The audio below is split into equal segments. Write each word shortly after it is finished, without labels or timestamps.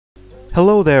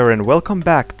Hello there and welcome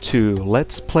back to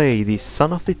Let's Play the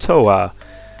Son of the Toa.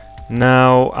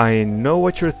 Now, I know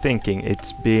what you're thinking.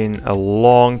 It's been a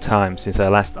long time since I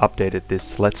last updated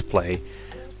this Let's Play,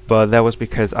 but that was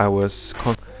because I was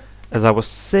because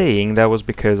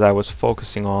I was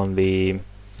focusing on the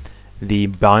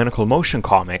Bionicle motion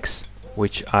comics,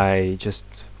 which I just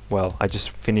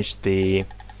finished the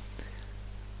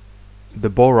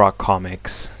Borak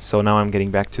comics. So now I'm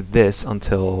getting back to this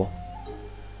until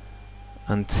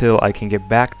I can get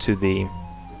back to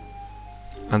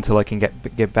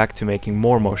get back to making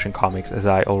more motion comics, as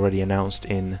I already announced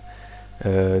in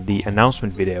the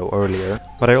announcement video earlier.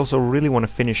 But I also really want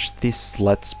to finish this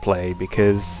Let's Play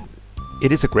because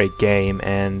it is a great game,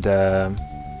 and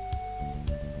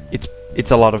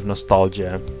it's a lot of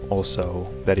nostalgia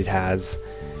also that it has,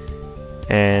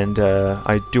 and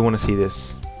I do want to see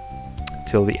this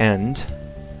till the end.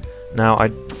 Now, I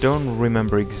don't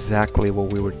remember exactly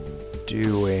what we were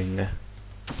doing.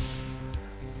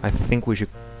 I think we should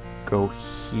go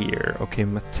here. Okay,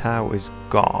 Matau is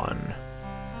gone.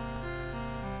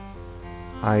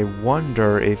 I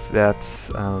wonder if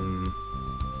that's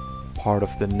part of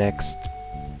the next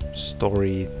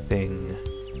story thing.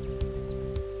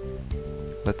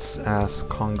 Let's ask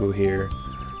Kongu here.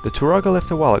 The Turaga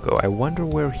left a while ago. I wonder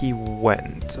where he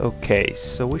went. Okay,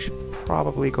 so we should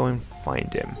probably go and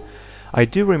find him. I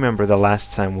do remember the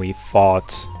last time we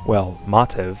fought, well,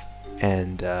 Matev,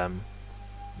 and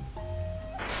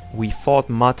we fought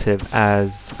Matev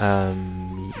as,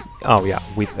 oh yeah,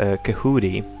 with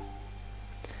Kahudi,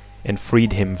 and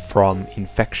freed him from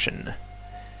infection.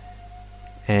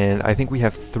 And I think we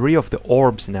have 3 of the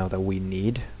orbs now that we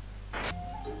need.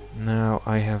 Now,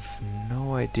 I have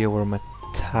no idea where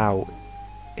Matau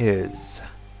is.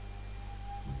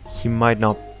 He might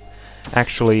not...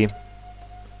 Actually,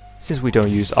 since we don't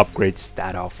use upgrades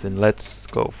that often, let's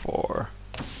go for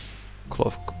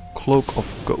Cloak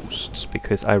of Ghosts,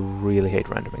 because I really hate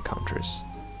random encounters.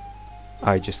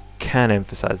 I just can't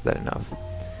emphasize that enough.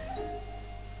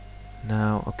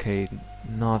 Now, okay,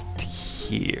 not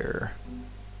here.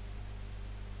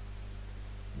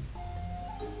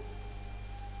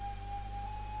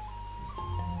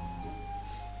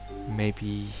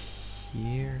 Maybe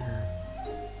here?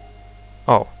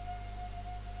 Oh.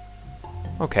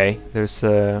 Okay, there's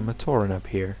a Matoran up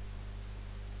here.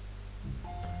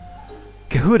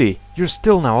 Kahudi, you're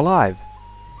still now alive!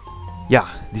 Yeah,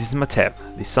 this is Matev,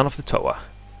 the son of the Toa.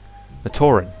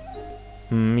 Matoran.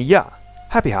 Yeah,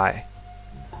 happy high.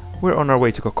 We're on our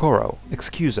way to Le-Koro.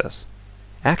 Excuse us.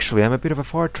 Actually, I'm a bit of a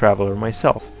far traveler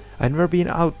myself. I've never been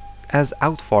as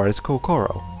far as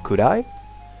Le-Koro. Could I?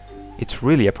 It's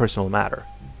really a personal matter.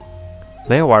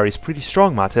 Leowire is pretty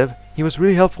strong, Matev. He was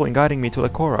really helpful in guiding me to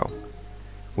Le-Koro.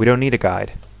 We don't need a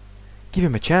guide. Give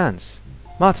him a chance.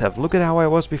 Matev, look at how I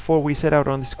was before we set out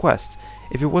on this quest.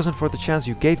 If it wasn't for the chance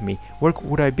you gave me, where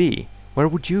would I be? Where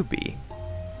would you be?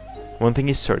 One thing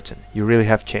is certain, you really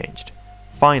have changed.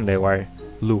 Fine,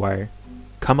 Leewire.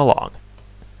 Come along.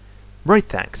 Right,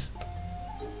 thanks.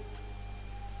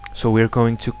 So we're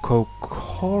going to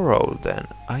Le-Koro then.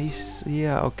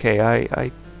 Yeah, okay,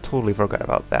 I totally forgot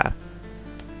about that.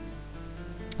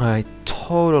 I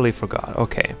totally forgot,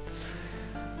 okay.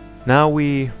 Now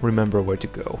we remember where to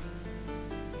go.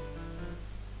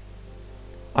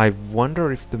 I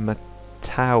wonder if the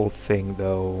Matau thing,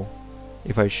 though,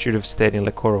 if I should have stayed in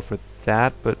Le-Koro for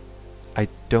that, but I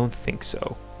don't think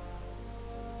so.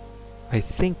 I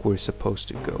think we're supposed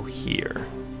to go here,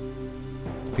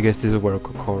 because this is where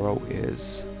Le-Koro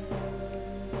is.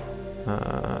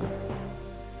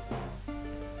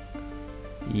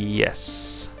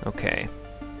 Yes, okay.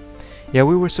 Yeah,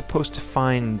 we were supposed to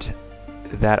find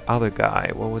that other guy.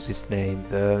 What was his name?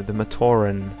 The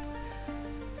Matoran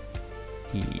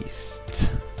East.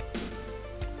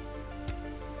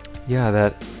 Yeah,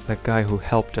 that guy who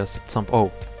helped us at some...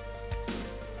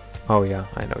 Oh yeah,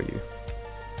 I know you.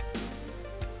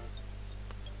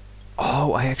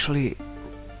 Oh, I actually...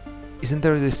 Isn't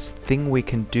there this thing we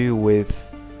can do with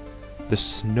the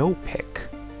snow pick?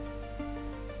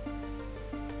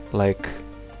 Like...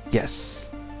 Yes.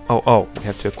 Oh, we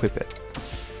have to equip it.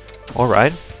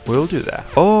 Alright, we'll do that.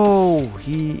 Oh,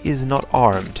 he is not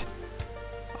armed.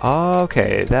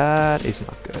 Okay, that is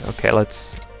not good. Okay,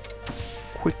 let's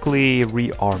quickly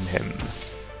rearm him.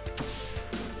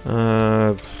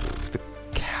 The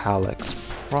Calyx,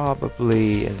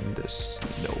 probably in the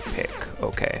snow pick.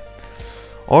 Okay.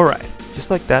 Alright, just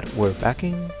like that, we're back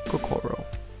in Le-Koro.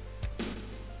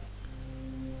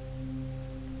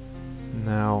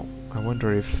 Now, I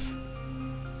wonder if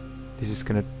this is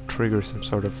gonna trigger some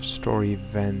sort of story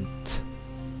event.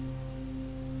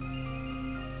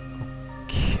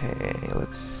 Okay,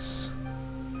 let's...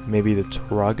 maybe the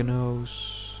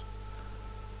Trogonos.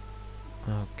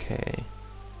 Okay.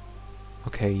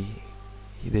 Okay,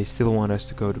 they still want us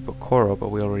to go to Le-Koro, but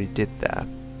we already did that.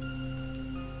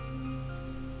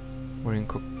 We're in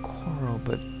Le-Koro,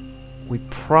 but we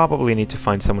probably need to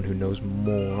find someone who knows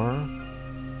more.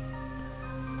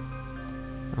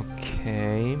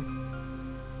 Okay.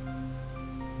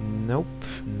 Nope,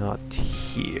 not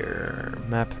here.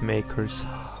 Mapmaker's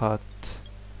hut.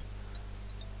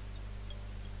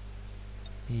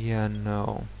 Yeah,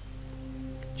 no.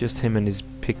 Just him and his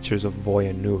pictures of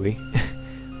Voyanui,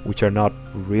 which are not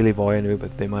really Voyanui,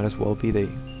 but they might as well be. They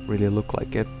really look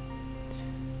like it.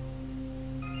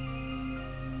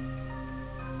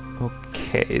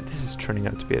 Okay, this is turning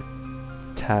out to be a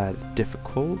tad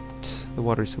difficult. The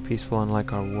water is so peaceful,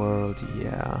 unlike our world.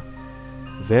 Yeah.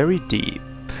 Very deep.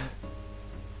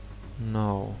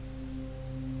 No.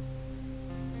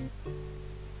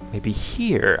 Maybe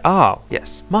here. Ah,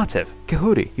 yes. Matev,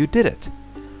 Kahuri, you did it.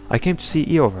 I came to see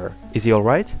Eover. Is he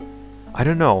alright? I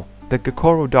don't know. The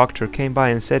Le-Koro doctor came by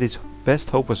and said his best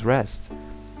hope was rest.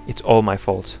 It's all my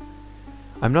fault.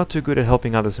 I'm not too good at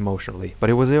helping others emotionally, but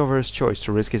it was Eover's choice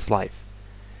to risk his life.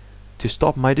 To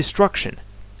stop my destruction.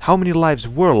 How many lives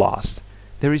were lost?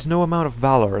 There is no amount of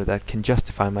valor that can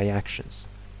justify my actions.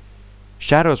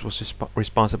 Shadows was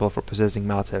responsible for possessing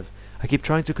Matev. I keep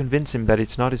trying to convince him that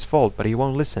it's not his fault, but he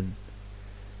won't listen.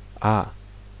 Ah.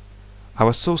 I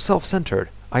was so self-centered.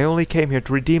 I only came here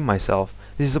to redeem myself.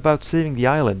 This is about saving the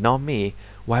island, not me.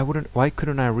 Why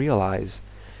couldn't I realize?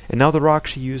 And now the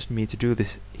Rakshi used me to do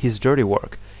his dirty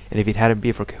work. And if it hadn't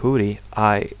been for Kahuri,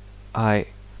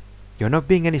 You're not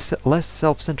being any less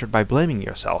self-centered by blaming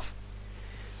yourself.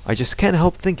 I just can't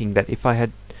help thinking that if I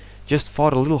had just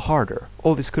fought a little harder,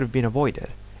 all this could have been avoided.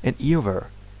 And Eover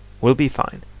will be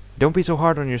fine. Don't be so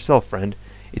hard on yourself, friend.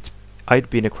 I'd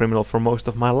been a criminal for most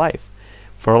of my life.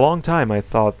 For a long time I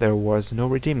thought there was no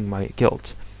redeeming my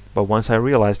guilt. But once I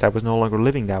realized I was no longer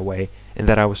living that way, and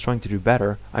that I was trying to do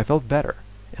better, I felt better.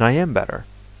 And I am better.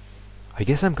 I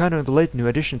guess I'm kind of the late new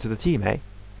addition to the team, eh?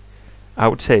 I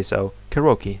would say so.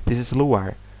 Kiroki, this is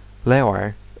Leoar.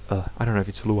 I don't know if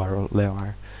it's Leoar or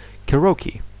Leoar.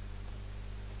 Kiroki.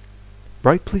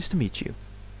 Right pleased to meet you.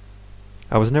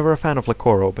 I was never a fan of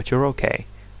Le-Koro, but you're okay.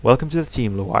 Welcome to the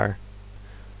team, Leoar.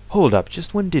 Hold up,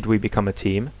 just when did we become a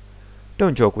team?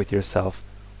 Don't joke with yourself.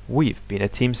 We've been a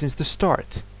team since the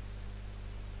start.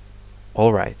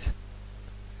 Alright.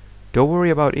 Don't worry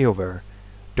about Eover.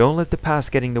 Don't let the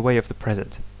past get in the way of the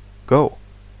present. Go.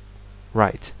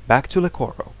 Right, back to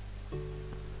Le-Koro.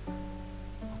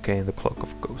 Okay, and the Cloak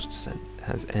of Ghosts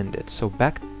has ended. So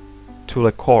back to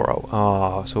Le-Koro.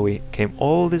 Ah, so we came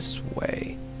all this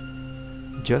way.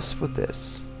 Just for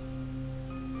this.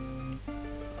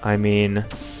 I mean,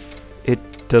 it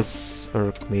does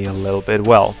irk me a little bit.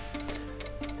 Well,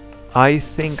 I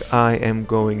think I am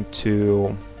going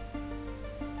to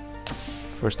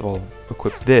first of all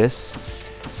equip this.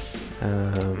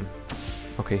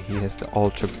 Okay, he has the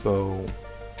ultra bow.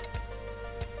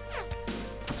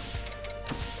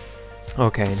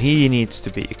 Okay, and he needs to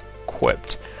be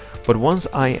equipped. But once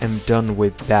I am done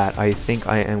with that, I think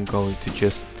I am going to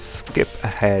just skip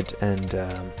ahead and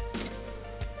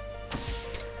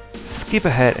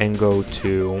go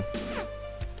to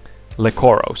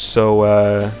Le-Koro.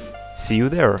 So see you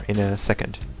there in a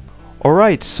second.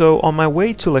 Alright, so on my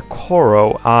way to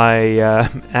Le-Koro, I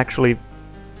actually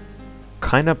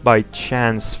kind of by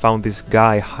chance found this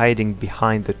guy hiding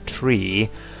behind the tree.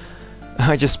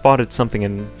 I just spotted something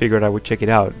and figured I would check it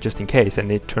out just in case,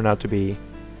 and it turned out to be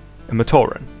a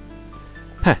Matoran.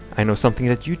 Heh, I know something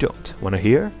that you don't. Wanna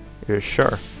hear?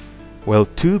 Sure. Well,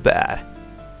 too bad.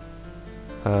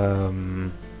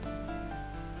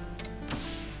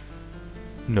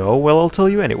 No, well, I'll tell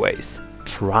you anyways.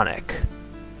 Tronic.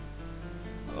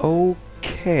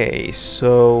 Okay,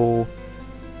 so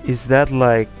is that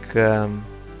like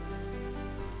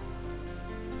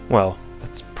well,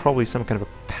 that's probably some kind of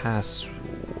a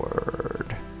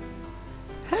password.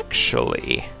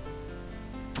 Actually,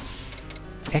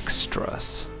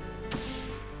 extras.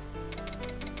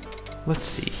 Let's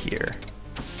see here.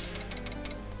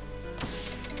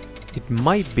 It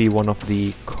might be one of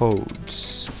the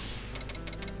codes.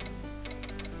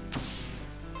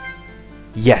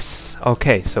 Yes!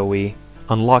 Okay, so we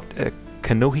unlocked a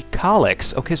Kanohi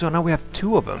Calyx. Okay, so now we have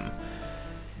 2 of them.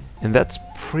 And that's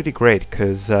pretty great,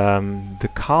 because the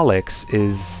Calyx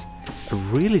is a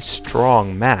really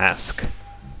strong mask.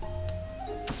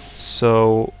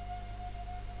 So...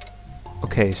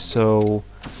 okay, so...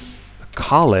 the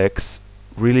Calyx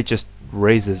really just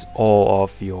raises all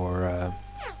of your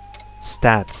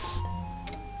stats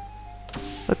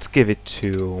Let's give it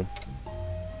to...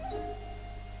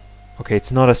 Okay,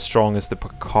 it's not as strong as the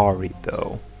Pakari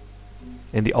though.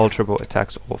 And the Ultra Bow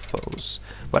attacks all foes.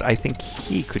 But I think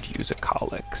he could use a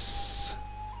Calyx.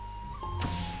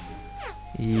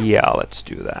 Yeah, let's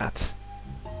do that.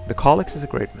 The Calyx is a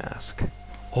great mask.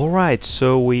 Alright,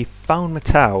 so we found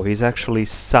Matau. He's actually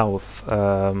south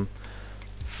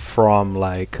from,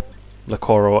 like,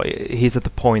 Le-Koro. He's at the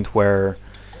point where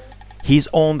he's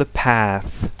on the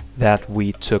path that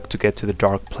we took to get to the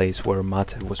dark place where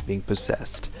Matev was being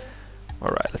possessed.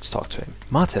 Alright, let's talk to him.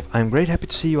 Matev, I'm great happy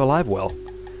to see you alive well.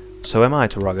 So am I,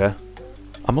 Turaga.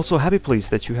 I'm also happy pleased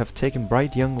that you have taken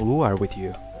bright young Luar with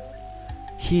you.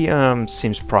 He,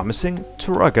 seems promising.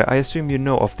 Turaga, I assume you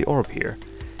know of the orb here.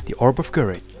 The Orb of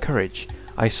Courage.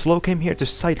 I slow came here to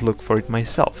sight look for it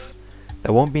myself.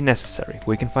 That won't be necessary.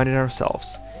 We can find it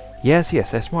ourselves. Yes,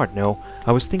 I smart no.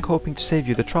 I was hoping to save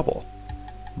you the trouble.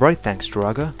 Bright thanks,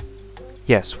 Turaga.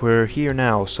 Yes, we're here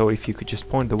now, so if you could just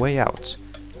point the way out.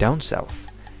 Down south.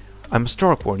 I must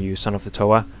dark warn you, son of the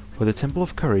Toa, for the Temple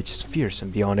of Courage is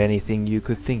fearsome beyond anything you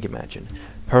could imagine.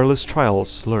 Perilous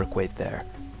trials lurk wait there.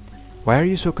 Why are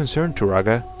you so concerned,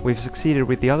 Turaga? We've succeeded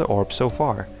with the other orbs so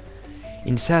far.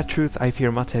 In sad truth, I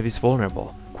fear Matev is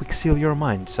vulnerable. Quick seal your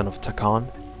mind, son of Takan.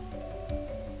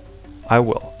 I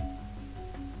will.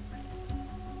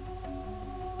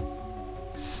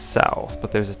 South,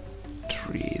 but there's a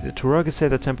tree. The Turaga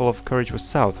said the Temple of Courage was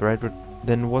south, right? But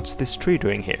then what's this tree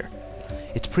doing here?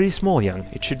 It's pretty small, young.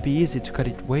 It should be easy to cut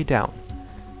it way down.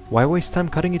 Why waste time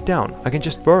cutting it down? I can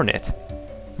just burn it.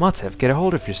 Matev, get a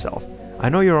hold of yourself. I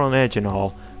know you're on edge and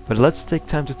all, but let's take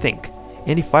time to think.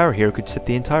 Any fire here could set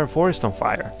the entire forest on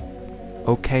fire.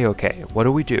 Okay, what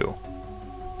do we do?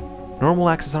 Normal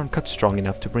axes aren't cut strong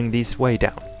enough to bring these way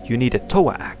down. You need a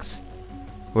Toa axe.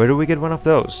 Where do we get one of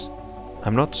those?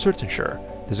 I'm not certain sure.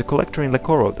 There's a collector in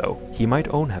Le-Koro though. He might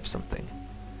have something.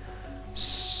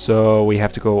 So we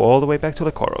have to go all the way back to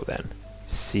Le-Koro then.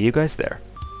 See you guys there.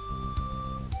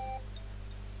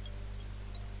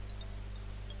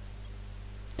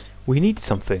 We need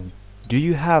something. Do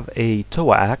you have a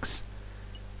Toa axe?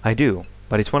 I do,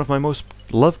 but it's one of my most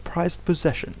love-prized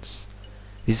possessions.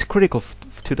 This is critical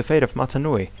to the fate of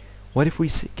Matanui. What if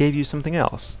we gave you something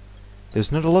else?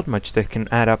 There's not a lot much that can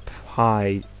add up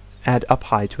high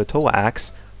to a Toa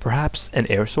axe. Perhaps an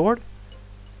air sword?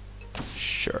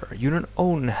 Sure, you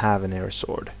don't have an air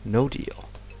sword. No deal.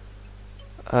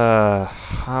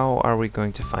 How are we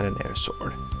going to find an air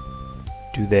sword?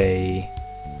 Do they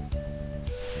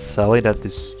sell it at the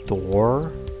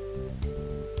store?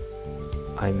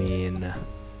 I mean...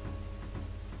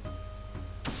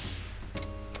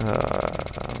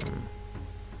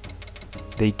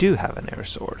 they do have an air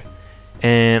sword.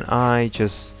 And I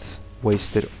just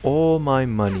wasted all my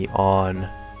money on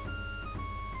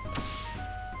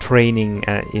training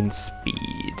in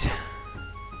speed.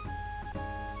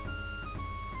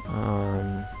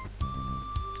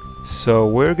 So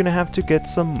we're gonna have to get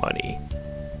some money.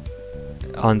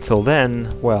 Until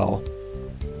then, well,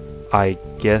 I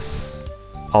guess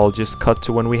I'll just cut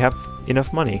to when we have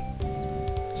enough money.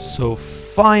 So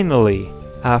finally,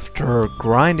 after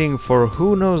grinding for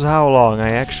who knows how long,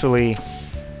 I actually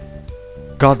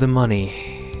got the money.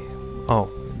 Oh,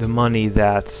 the money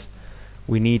that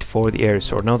we need for the air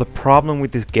sword. Now the problem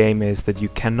with this game is that you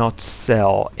cannot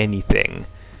sell anything,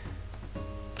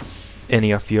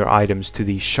 any of your items to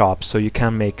these shops, so you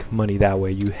can't make money that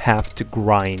way. You have to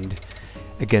grind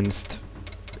against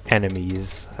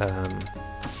enemies.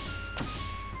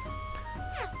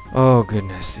 Oh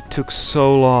goodness, it took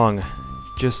so long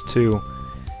just to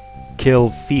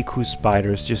kill Fiku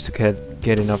spiders just to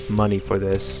get enough money for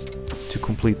this, to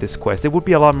complete this quest. It would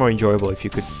be a lot more enjoyable if you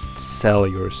could sell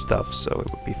your stuff, so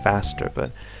it would be faster,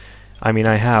 but I mean,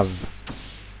 I have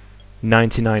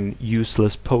 99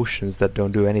 useless potions that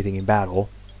don't do anything in battle.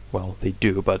 Well, they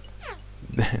do, but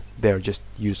they're just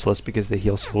useless because they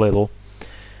heal so little.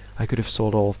 I could have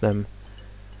sold all of them.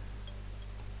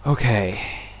 Okay,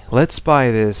 let's buy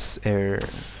this air...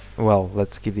 Well,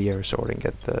 let's give the air sword and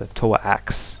get the Toa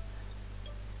axe.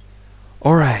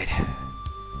 Alright.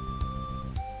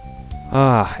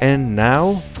 And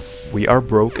now we are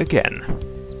broke again.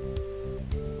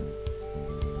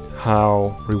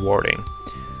 How rewarding.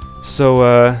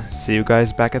 So, see you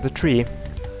guys back at the tree.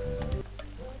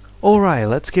 Alright,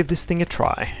 let's give this thing a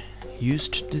try.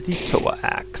 Used the Toa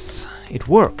axe. It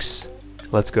works.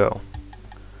 Let's go.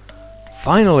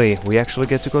 Finally, we actually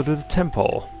get to go to the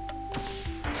temple.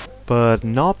 But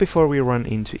not before we run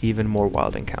into even more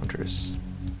wild encounters.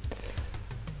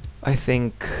 I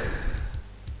think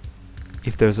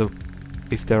if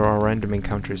there are random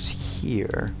encounters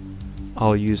here,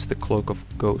 I'll use the Cloak of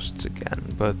Ghosts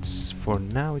again, but for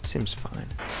now it seems fine.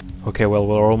 Okay, well,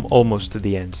 we're almost to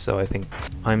the end, so I think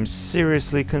I'm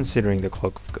seriously considering the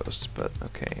Cloak of Ghosts, but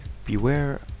okay.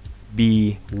 Beware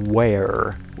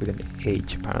with an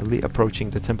H, apparently, approaching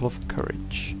the Temple of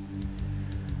Courage.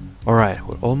 Alright,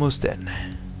 we're almost in.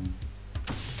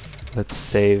 Let's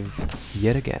save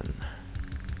yet again.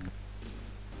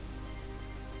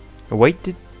 Oh,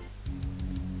 wait,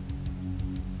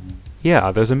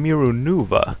 yeah, there's a Miru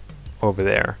Nuva over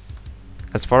there.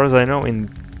 As far as I know, in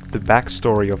the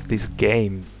backstory of this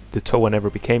game, the Toa never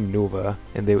became Nuva,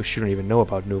 and they shouldn't even know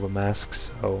about Nuva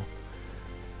masks, so...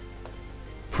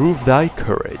 Prove thy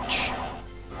courage.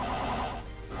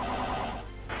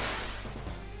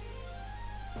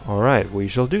 Alright, we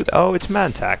shall do that. Oh, it's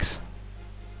Mantax.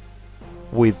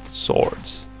 With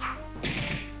swords.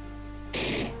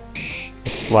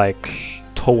 It's like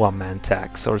Toa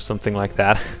Mantax or something like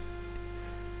that.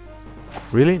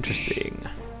 Really interesting.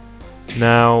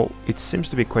 Now, it seems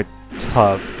to be quite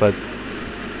tough, but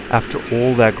after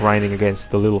all that grinding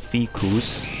against the little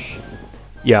Ficus...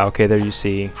 Yeah, okay, there you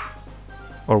see.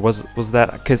 Or was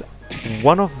that... Because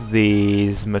one of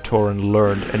these Matoran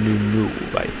learned a new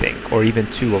move, I think. Or even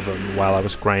two of them while I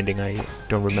was grinding, I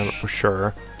don't remember for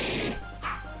sure.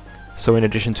 So in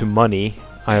addition to money,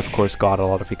 I of course got a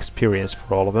lot of experience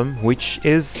for all of them, which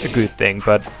is a good thing,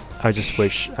 but I just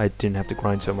wish I didn't have to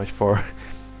grind so much for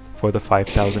the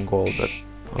 5,000 gold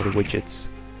or the widgets.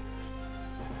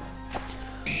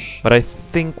 But I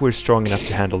think we're strong enough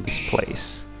to handle this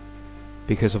place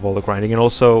because of all the grinding. And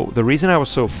also, the reason I was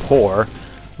so poor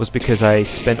was because I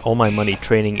spent all my money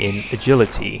training in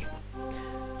agility.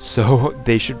 So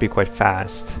they should be quite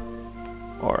fast.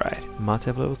 Alright,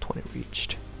 Matev level 20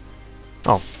 reached.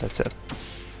 Oh, that's it.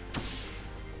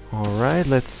 Alright,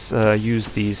 let's use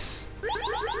these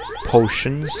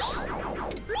potions.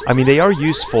 I mean, they are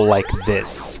useful like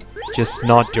this, just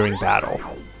not during battle.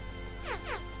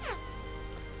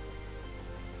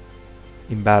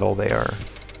 In battle, they are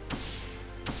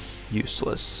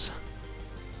useless.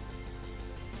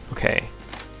 Okay.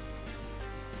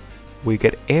 We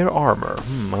get air armor.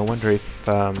 I wonder if...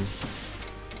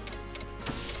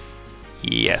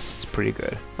 Yes, it's pretty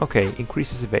good. Okay,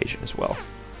 increases evasion as well.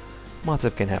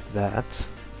 Matev can have that.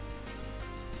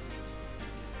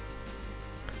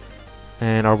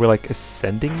 And are we like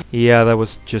ascending? Yeah, that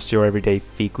was just your everyday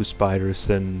Ficus spiders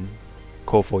and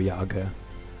Kofo Yaga.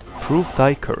 Prove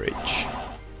thy courage.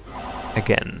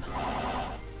 Again.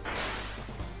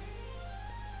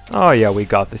 Oh yeah, we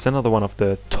got this. Another one of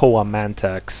the Toa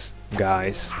Mantax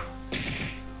guys.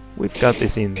 We've got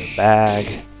this in the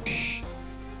bag.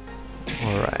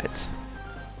 Alright.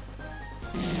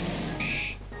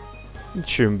 It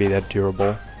shouldn't be that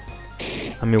durable.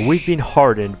 I mean, we've been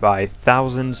hardened by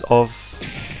thousands of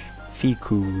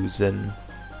Ficus and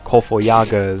Kofo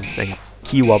Yagas and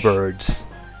Kiwa birds.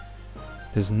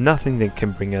 There's nothing that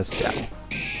can bring us down.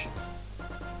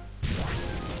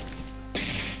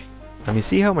 I mean,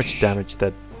 see how much damage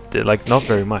that did? Like, not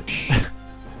very much.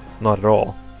 Not at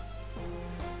all.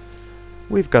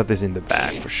 We've got this in the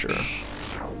bag for sure.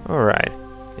 Alright.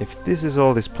 If this is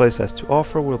all this place has to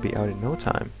offer, we'll be out in no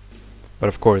time. But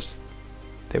of course,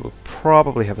 they will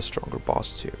probably have a stronger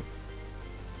boss too.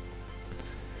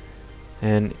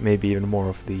 And maybe even more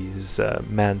of these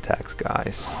Mantax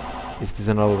guys. Is this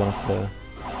another one of the...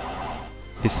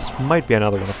 This might be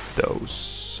another one of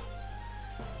those.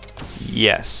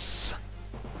 Yes.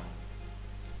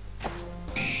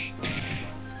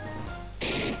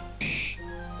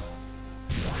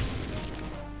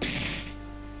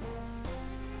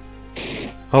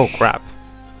 Oh crap.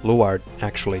 Luard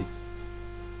actually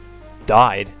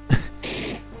died.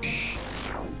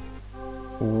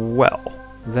 Well,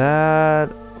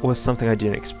 that was something I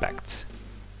didn't expect.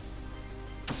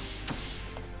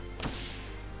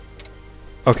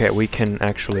 Okay, we can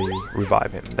actually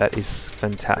revive him. That is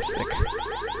fantastic.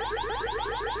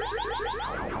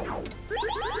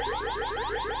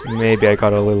 Maybe I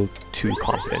got a little too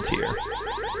confident here.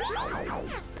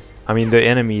 I mean, the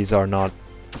enemies are not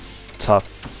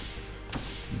tough,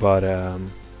 but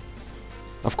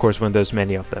of course when there's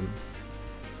many of them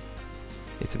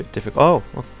it's a bit difficult.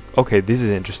 Oh, okay, this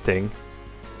is interesting.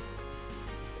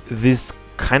 This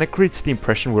kind of creates the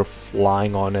impression we're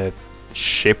flying on a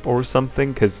ship or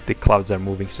something, because the clouds are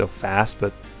moving so fast,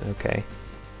 but okay.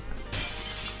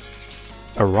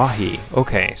 Arahi.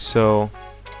 Okay, so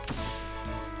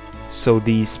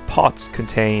these pots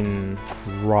contain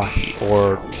Rahi,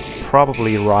 or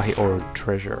probably Rahi or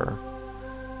treasure.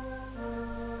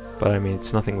 But I mean,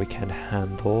 it's nothing we can't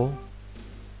handle.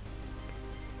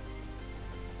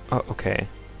 Oh, okay.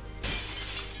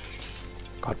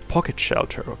 Got pocket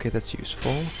shelter. Okay, that's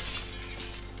useful.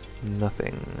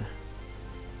 Nothing.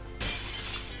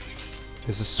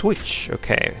 There's a switch.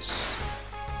 Okay.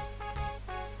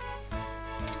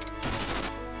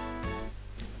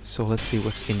 So let's see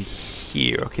what's in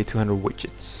here. Okay, 200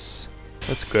 widgets.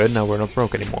 That's good. Now we're not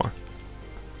broke anymore.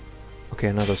 Okay,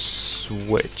 another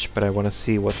switch, but I want to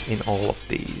see what's in all of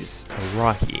these.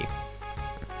 Arahi.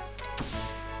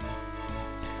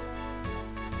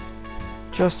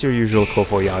 Just your usual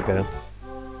Kofo Yaga.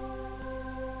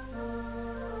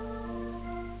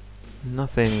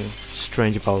 Nothing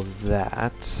strange about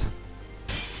that.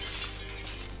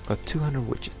 Got 200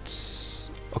 widgets.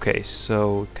 Okay,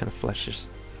 so it kind of flashes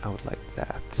out like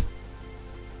that.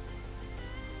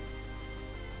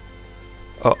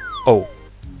 Oh, oh.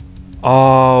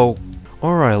 Oh!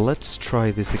 Alright, let's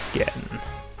try this again.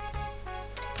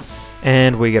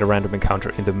 And we get a random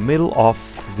encounter in the middle of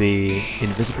the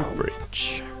invisible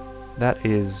bridge. That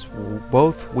is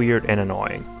both weird and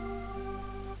annoying.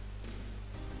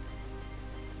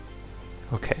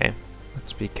 Okay,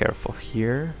 let's be careful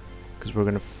here, because we're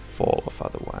gonna fall off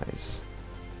otherwise.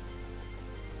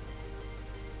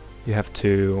 You have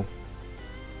to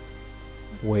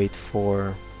wait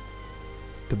for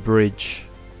the bridge.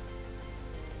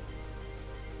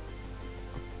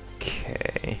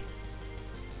 Okay.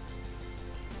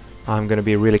 I'm gonna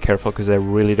be really careful because I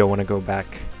really don't want to go back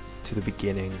to the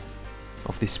beginning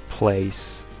of this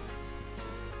place.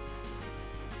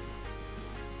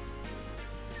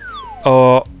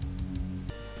 Oh.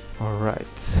 Alright.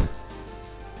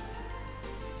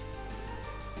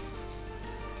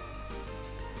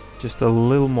 Just a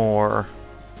little more.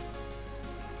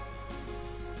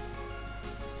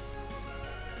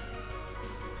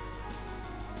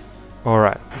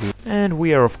 Alright. And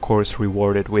we are of course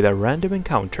rewarded with a random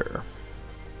encounter.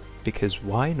 Because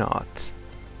why not?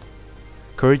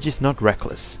 Courage is not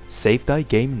reckless. Save thy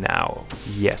game now.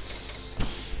 Yes.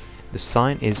 The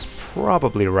sign is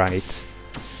probably right.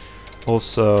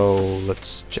 Also,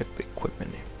 let's check the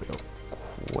equipment real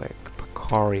quick.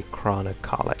 Pakari, Krana,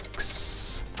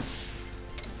 Kalex.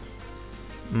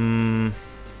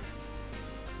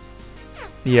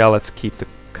 Yeah, let's keep the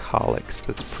Kalex.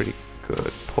 That's pretty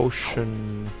good.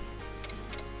 Potion.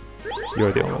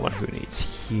 You're the only one who needs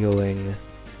healing.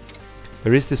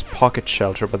 There is this pocket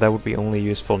shelter, but that would be only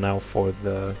useful now for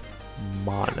the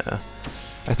mana.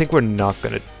 I think we're not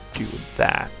gonna do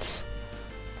that.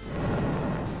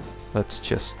 Let's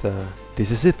just,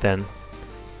 this is it then.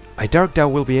 I doubt thou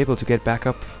will be able to get back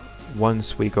up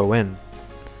once we go in.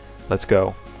 Let's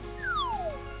go.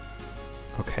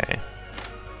 Okay.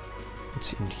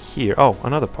 What's in here? Oh,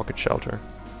 another pocket shelter.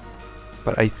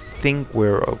 But I think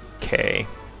we're okay.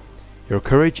 Your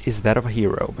courage is that of a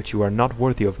hero, but you are not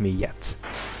worthy of me yet.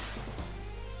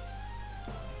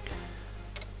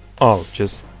 Oh,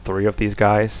 just 3 of these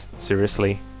guys?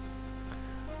 Seriously?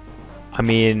 I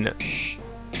mean,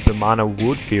 the mana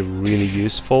would be really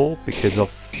useful because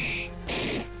of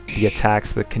the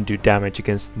attacks that can do damage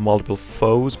against multiple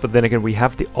foes, but then again we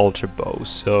have the Ultra Bow,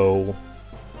 so...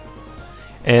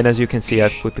 And as you can see,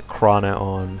 I've put the Krana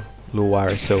on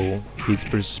Luar, so he's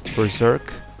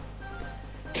Berserk,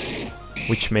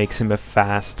 which makes him a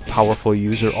fast, powerful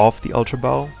user of the Ultra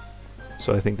Bow.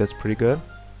 So I think that's pretty good.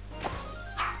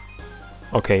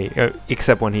 Okay,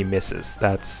 except when he misses.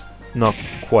 That's not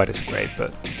quite as great,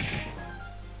 but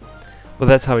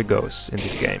that's how it goes in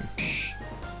this game.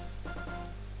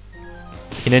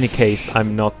 In any case,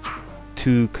 I'm not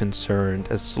too concerned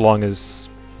as long as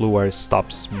Luar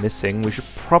stops missing. We should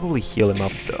probably heal him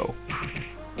up though,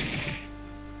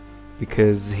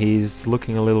 because he's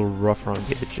looking a little rough around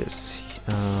the edges.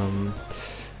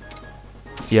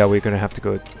 Yeah, we're gonna have to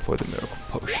go for the Miracle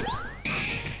Potion.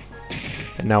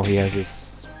 And now he has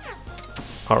his...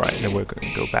 Alright, then we're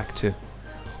gonna go back to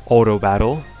Auto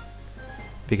Battle,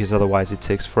 because otherwise it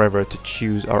takes forever to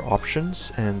choose our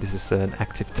options, and this is an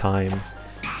active time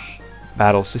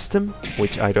battle system,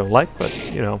 which I don't like, but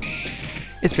you know,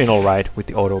 it's been alright with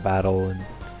the Auto Battle, and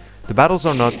the battles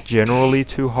are not generally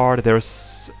too hard.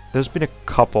 There's been a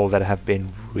couple that have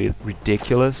been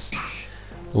ridiculous,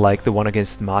 like the one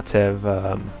against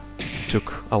Matev.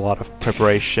 Took a lot of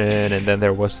preparation, and then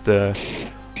there was the...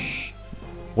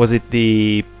 Was it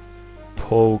the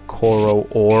Le-Koro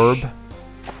Orb?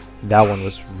 That one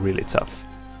was really tough.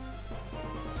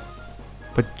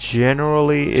 But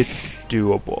generally it's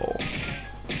doable.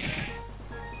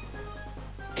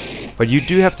 But you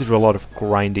do have to do a lot of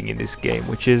grinding in this game,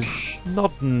 which is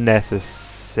not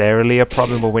necessarily a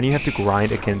problem, but when you have to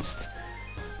grind against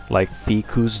like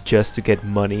Fikus just to get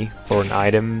money for an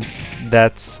item,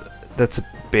 that's a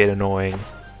bit annoying.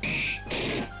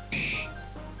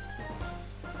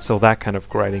 So that kind of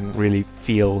grinding really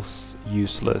feels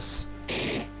useless.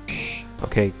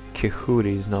 Okay,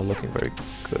 Kahootie is not looking very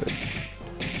good.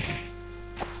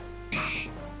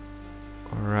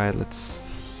 Alright,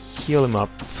 let's heal him up.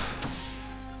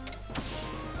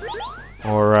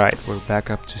 Alright, we're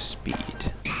back up to speed.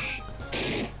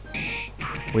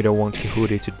 We don't want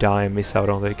Kahootie to die and miss out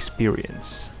on the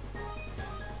experience.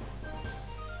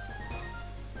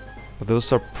 But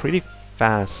those are pretty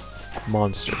fast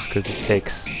monsters, because it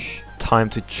takes time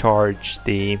to charge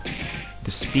the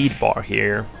speed bar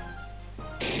here,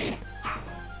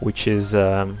 which is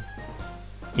in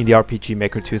the RPG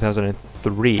Maker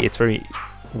 2003. It's very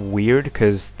weird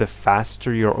because the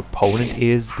faster your opponent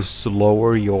is, the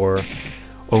slower your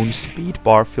own speed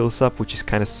bar fills up, which is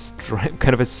kind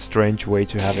of a strange way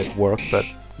to have it work, but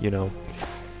you know,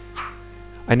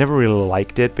 I never really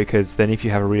liked it, because then if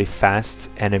you have a really fast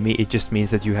enemy, it just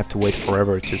means that you have to wait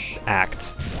forever to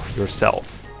act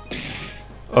yourself.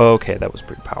 Okay, that was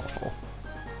pretty powerful.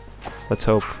 Let's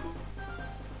hope.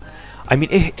 I mean,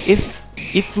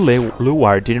 if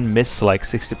Luar didn't miss like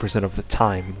 60% of the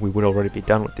time, we would already be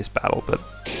done with this battle, but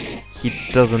he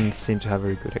doesn't seem to have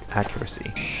very good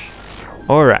accuracy.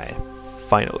 Alright,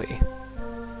 finally.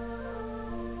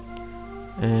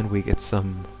 And we get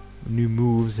some new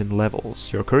moves and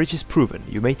levels. Your courage is proven.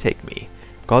 You may take me.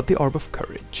 Got the Orb of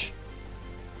Courage.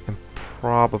 And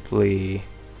probably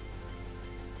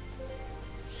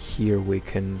here we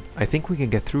can... I think we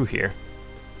can get through here.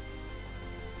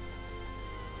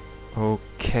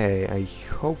 Okay, I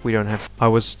hope we don't have... I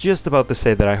was just about to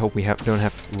say that I hope we don't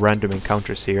have random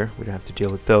encounters here. We don't have to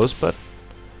deal with those, but...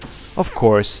 Of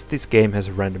course, this game has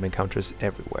random encounters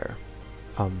everywhere.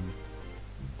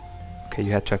 Okay,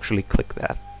 you had to actually click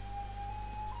that.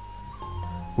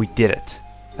 We did it.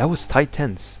 That was tight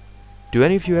tense. Do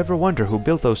any of you ever wonder who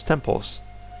built those temples?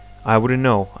 I wouldn't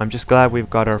know. I'm just glad we've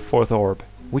got our 4th orb.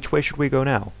 Which way should we go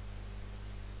now?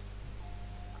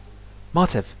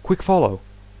 Matev, quick follow.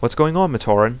 What's going on,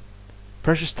 Matoran?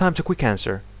 Precious time to quick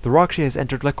answer. The Rakshi has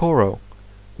entered Le-Koro.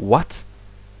 What?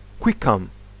 Quick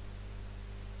come.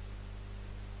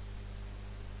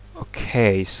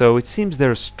 Okay, so it seems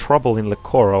there's trouble in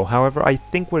Le-Koro. However, I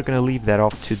think we're gonna leave that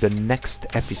off to the next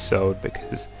episode,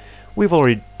 because we've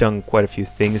already done quite a few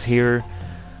things here.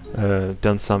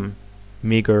 Done some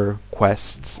meager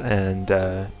quests,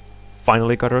 and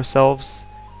finally got ourselves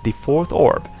the 4th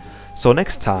orb. So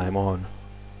next time on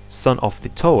Son of the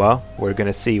Toa, we're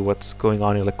gonna see what's going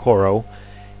on in Le-Koro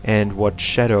and what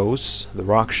Shadows, the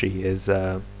Rakshi, is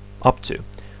up to.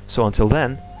 So until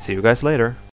then, see you guys later.